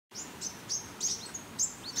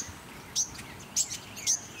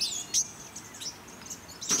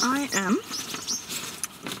am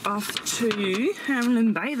off to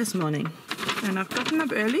Hamelin Bay this morning, and I've gotten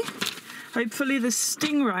up early. Hopefully the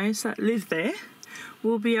stingrays that live there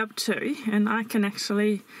will be up too, and I can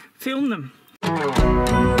actually film them.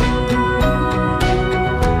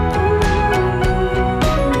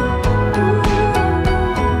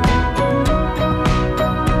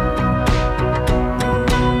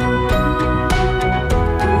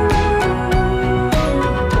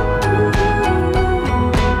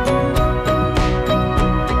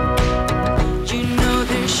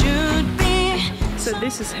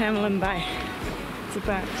 This is Hamelin Bay. It's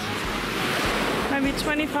about maybe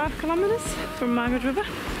 25 kilometres from Margaret River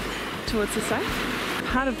towards the south.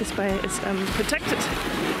 Part of this bay is protected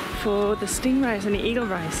for the stingrays and the eagle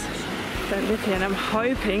rays that live here, and I'm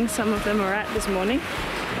hoping some of them are out this morning,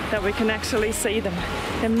 that we can actually see them.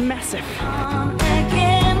 They're massive. I'm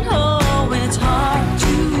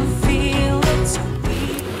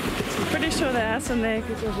pretty sure there are some there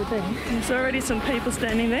because over there there's already some people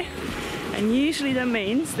standing there. And usually that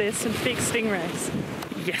means there's some big stingrays.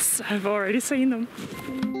 Yes, I've already seen them.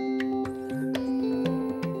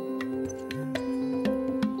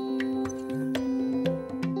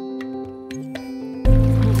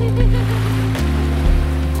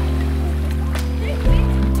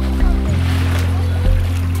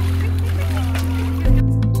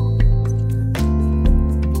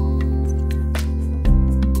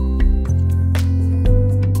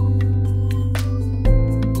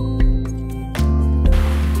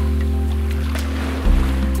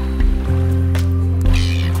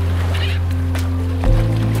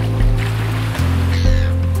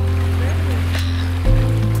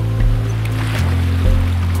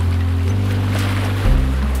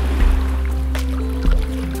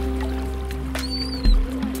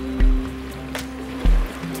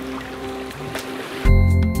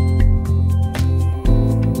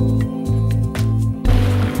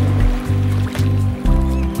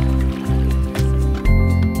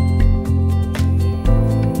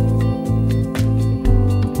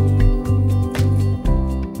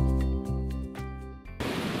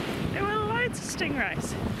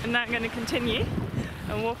 And now I'm going to continue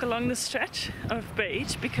and walk along the stretch of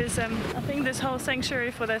beach because I think this whole sanctuary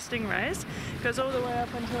for their stingrays goes all the way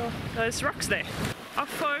up until those rocks there. Off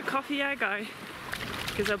for coffee I go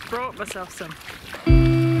because I brought myself some.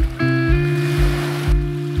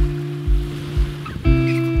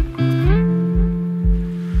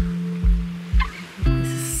 This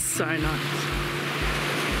is so nice.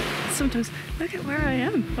 Sometimes look at where I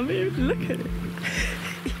am. I mean, look at it.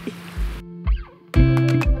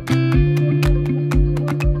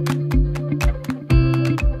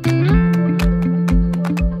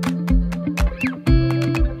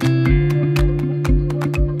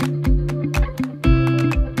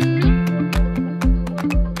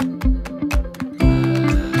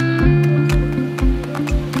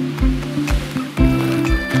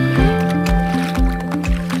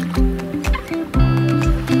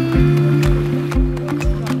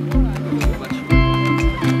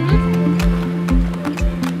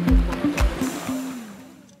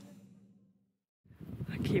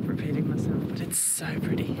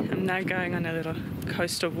 Now going on a little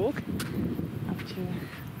coastal walk up to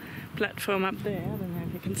a platform up there. I don't know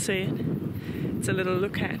if you can see it. It's a little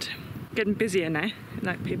lookout. Getting busier now,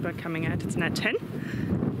 like people are coming out. It's now 10.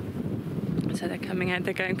 So they're coming out,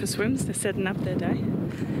 they're going for swims, they're setting up their day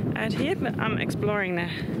out here, but I'm exploring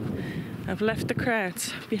now. I've left the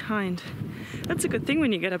crowds behind. That's a good thing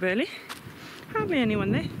when you get up early. Hardly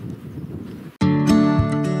anyone there.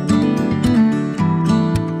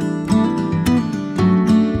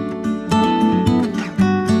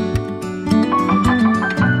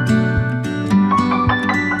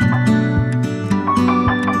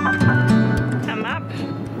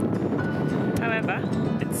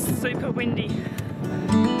 Super windy.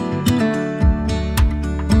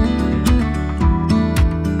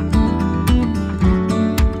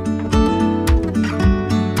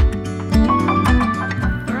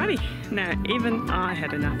 Alrighty, now even I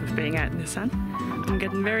had enough of being out in the sun. I'm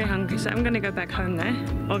getting very hungry, so I'm going to go back home now,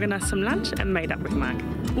 organise some lunch and meet up with Mark.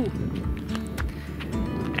 Ooh.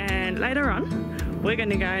 And later on, we're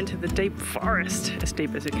going to go into the deep forest, as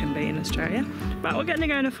deep as it can be in Australia, but we're going to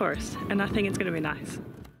go in a forest, and I think it's going to be nice.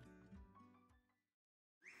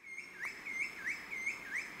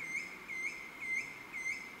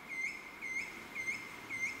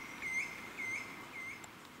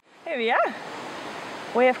 Here we are.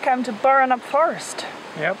 We have come to Boronup Forest.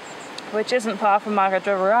 Yep. Which isn't far from Margaret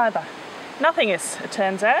River either. Nothing is, it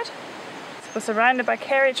turns out. We're surrounded by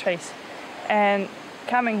cherry trees, and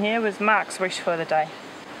coming here was Mark's wish for the day.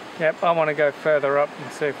 Yep, I want to go further up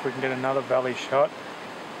and see if we can get another valley shot,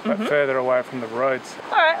 but further away from the roads.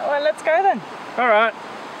 Alright, well let's go then. Alright.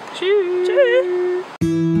 Cheers! Cheers!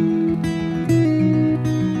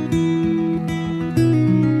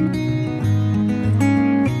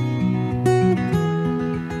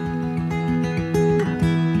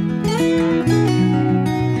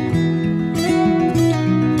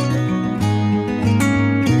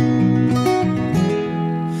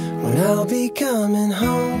 I'll be coming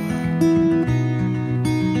home,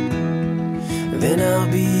 then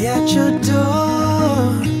I'll be at your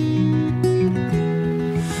door.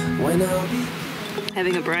 When I'll be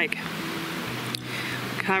having a break.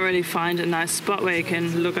 Can't really find a nice spot where you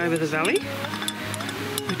can look over the valley.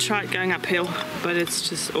 We tried going uphill, but it's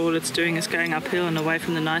just all it's doing is going uphill and away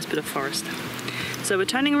from the nice bit of forest. So we're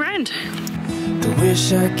turning around. the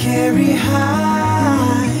wish I carry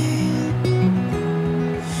high.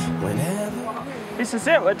 This is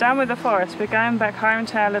it, we're done with the forest. We're going back home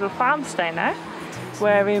to our little farm stay now,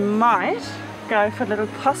 where we might go for a little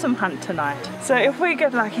possum hunt tonight. So if we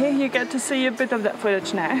get lucky, you get to see a bit of that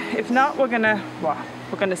footage now. If not, we're gonna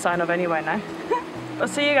sign off anyway now. I'll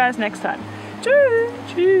see you guys next time. Cheers!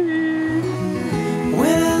 Cheers!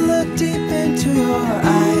 When I look deep into your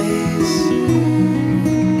eyes,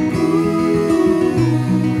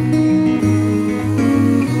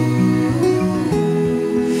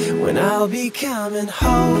 when I'll be coming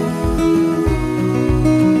home.